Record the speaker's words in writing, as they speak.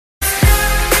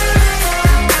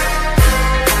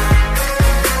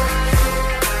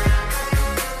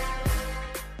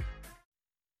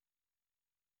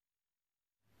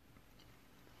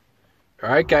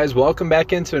Alright guys, welcome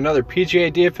back into another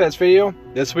PGA DFS video.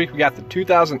 This week we got the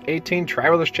 2018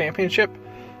 Travelers Championship.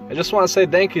 I just want to say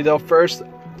thank you though first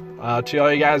to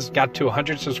all you guys. Got to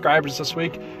 100 subscribers this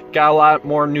week. Got a lot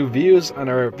more new views on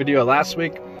our video last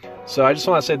week. So I just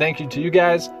want to say thank you to you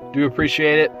guys. Do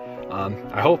appreciate it.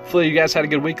 Hopefully you guys had a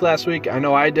good week last week. I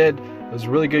know I did. It was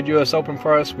a really good US Open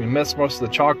for us. We missed most of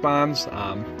the chalk bombs.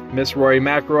 Missed Rory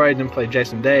McIlroy, didn't play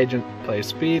Jason Day, didn't play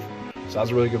Spieth. So that was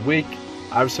a really good week.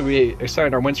 Obviously, we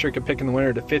extended our win streak of picking the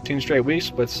winner to 15 straight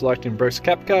weeks with selecting Brooks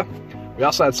Koepka. We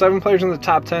also had 7 players in the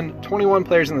top 10, 21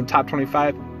 players in the top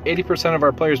 25. 80% of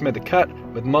our players made the cut,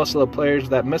 with most of the players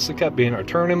that missed the cut being our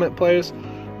tournament plays.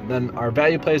 And then our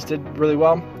value plays did really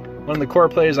well. One of the core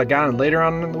players I got in later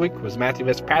on in the week was Matthew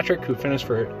Fitzpatrick, who finished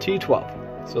for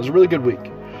T12. So it was a really good week.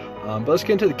 But let's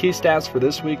get into the key stats for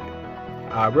this week.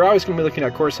 We're always going to be looking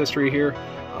at course history here.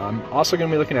 Also going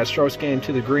to be looking at strokes gained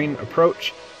to the green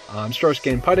approach. Strokes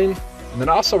gained putting, and then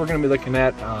also we're going to be looking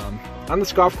at on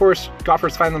this golf course,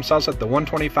 golfers find themselves at the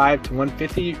 125 to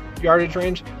 150 yardage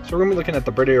range, so we're going to be looking at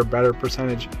the Birdie or better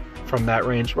percentage from that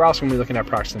range. We're also going to be looking at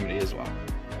proximity as well.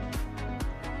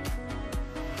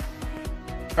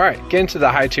 Alright, get into the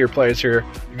high tier players here.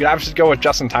 You could obviously go with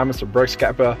Justin Thomas or Brooks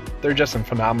Koepka. They're just in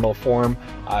phenomenal form.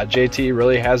 JT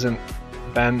really hasn't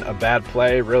been a bad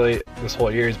play really this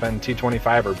whole year. He's been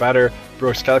T25 or better.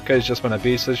 Brooks Koepka has just been a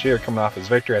beast this year, coming off his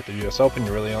victory at the US Open.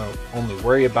 You really only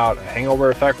worry about a hangover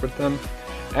effect with them.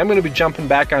 I'm going to be jumping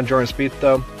back on Jordan Spieth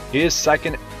though. He is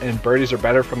second in birdies or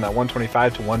better from that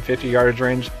 125 to 150 yardage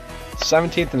range,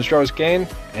 17th in strokes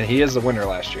gained, and he is the winner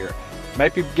last year.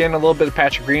 Might be getting a little bit of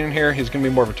Patrick Green in here. He's going to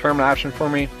be more of a tournament option for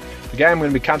me. The guy I'm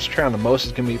going to be concentrating on the most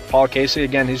is going to be Paul Casey.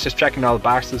 Again, he's just checking all the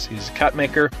boxes. He's a cut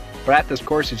maker. But at this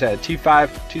course, he's had a T5,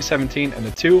 T17, and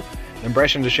a 2. And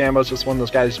Bryson DeChambeau's just one of those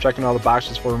guys who's checking all the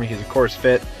boxes for me. He's a course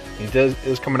fit. He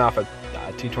is coming off a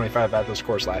T25 at this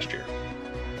course last year.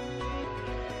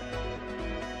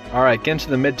 All right, getting to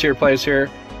the mid-tier plays here.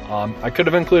 I could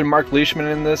have included Mark Leishman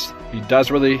in this. He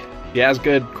has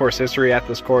good course history at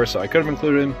this course, so I could have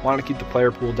included him. Want to keep the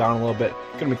player pool down a little bit.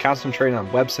 Going to be concentrating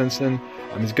on Webb Simpson.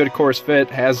 He's a good course fit,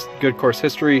 has good course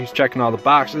history. He's checking all the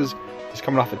boxes. He's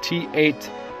coming off a T8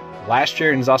 last year,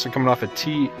 and he's also coming off a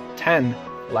T10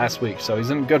 last week, so he's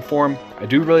in good form. I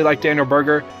do really like Daniel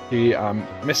Berger. He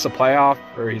missed the playoff,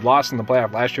 or he lost in the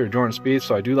playoff last year to Jordan Spieth,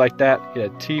 so I do like that. He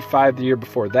had T5 the year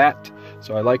before that,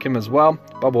 so I like him as well.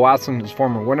 Bubba Watson is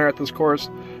former winner at this course.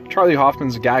 Charlie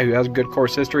Hoffman's a guy who has a good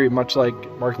course history, much like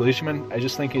Mark Leishman. I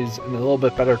just think he's in a little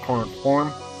bit better current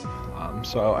form,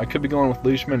 so I could be going with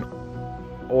Leishman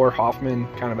or Hoffman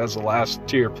kind of as the last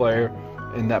tier player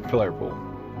in that player pool.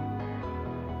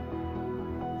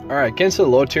 Alright, getting to the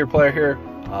low tier player here.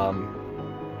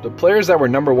 The players that were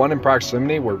number 1 in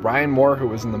proximity were Ryan Moore, who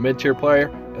was in the mid tier player,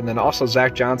 and then also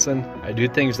Zach Johnson. I do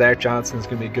think Zach Johnson is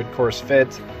going to be a good course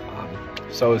fit.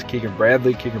 So is Keegan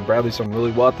Bradley. Keegan Bradley's done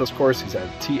really well at this course. He's had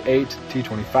T8,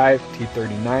 T25,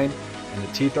 T39, and a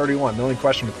T31. The only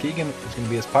question with Keegan is going to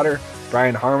be his putter.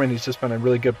 Brian Harman, he's just been a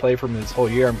really good play for him this whole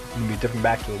year. I'm going to be dipping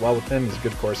back to the well with him. He's a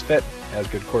good course fit, has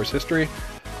good course history.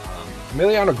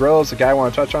 Emiliano Grillo is the guy I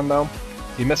want to touch on though.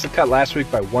 He missed the cut last week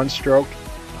by 1 stroke.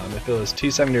 If it was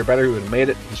T70 or better, he would have made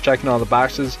it. He's checking all the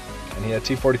boxes, and he had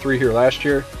T43 here last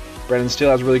year. Brendan Steele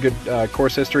has really good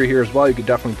course history here as well. You could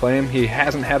definitely play him. He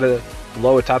hasn't had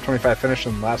below a top 25 finish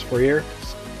in the last 4 years.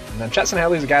 And then Chesson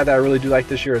Hadley's a guy that I really do like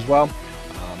this year as well.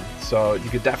 So you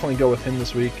could definitely go with him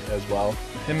this week as well.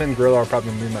 Him and Grillo are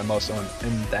probably going to be my most on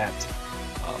in that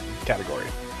category.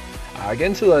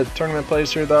 Getting to the tournament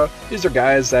plays here though, these are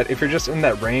guys that if you're just in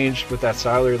that range with that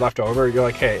salary left over, you're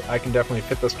like, hey, I can definitely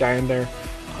fit this guy in there.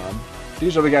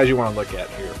 These are the guys you want to look at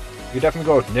here. You could definitely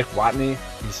go with Nick Watney.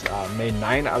 He's made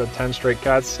 9 out of 10 straight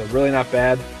cuts, so really not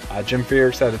bad. Jim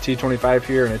Furyk had a T25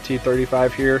 here and a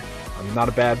T35 here. Not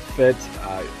a bad fit.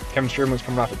 Kevin Sherman's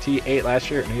coming off a T8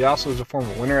 last year, and he also was a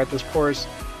former winner at this course.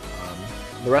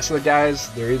 The rest of the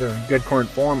guys, they're either in good current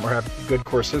form or have good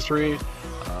course history.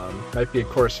 Might be a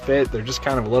course fit. They're just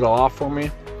kind of a little off for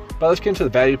me. But let's get into the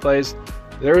value plays.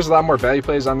 There's a lot more value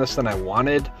plays on this than I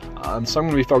wanted. So I'm going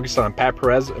to be focused on Pat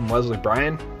Perez and Wesley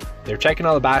Bryan. They're checking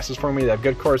all the boxes for me. They have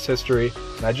good course history,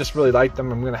 and I just really like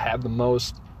them. I'm going to have the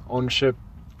most ownership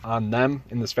on them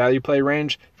in this value play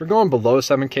range. If you're going below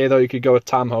 7K though, you could go with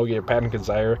Tom Hoge or Patton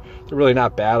Kinsire. They're really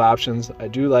not bad options. I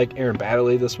do like Aaron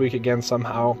Baddeley this week again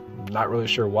somehow. I'm not really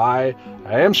sure why.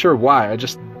 I am sure why.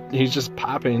 He's just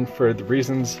popping for the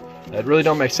reasons that really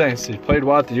don't make sense. He played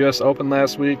well at the US Open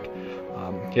last week.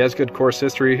 He has good course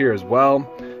history here as well.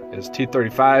 Is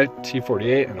T35,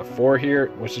 T48, and a 4 here,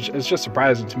 which is just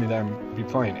surprising to me that I'm be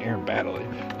playing Aaron Baddeley.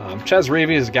 Ches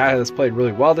Reavie is a guy that's played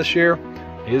really well this year.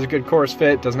 He is a good course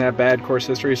fit, doesn't have bad course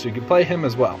history, so you can play him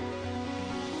as well.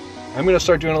 I'm going to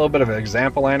start doing a little bit of an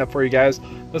example lineup for you guys.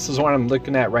 This is what I'm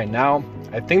looking at right now.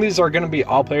 I think these are going to be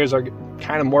all players are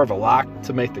kind of more of a lock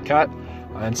to make the cut.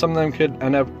 And some of them could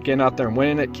end up getting out there and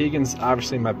winning it. Keegan's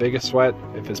obviously my biggest sweat.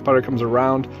 If his putter comes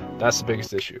around, that's the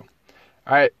biggest issue.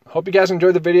 Alright, hope you guys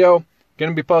enjoyed the video. Going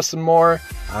to be posting more.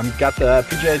 Got the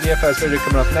PGA DFS video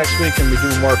coming up next week, and we're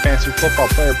doing more fantasy football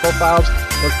player profiles.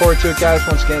 Look forward to it, guys.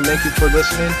 Once again, thank you for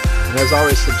listening. And as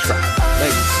always, subscribe.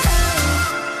 Thank you.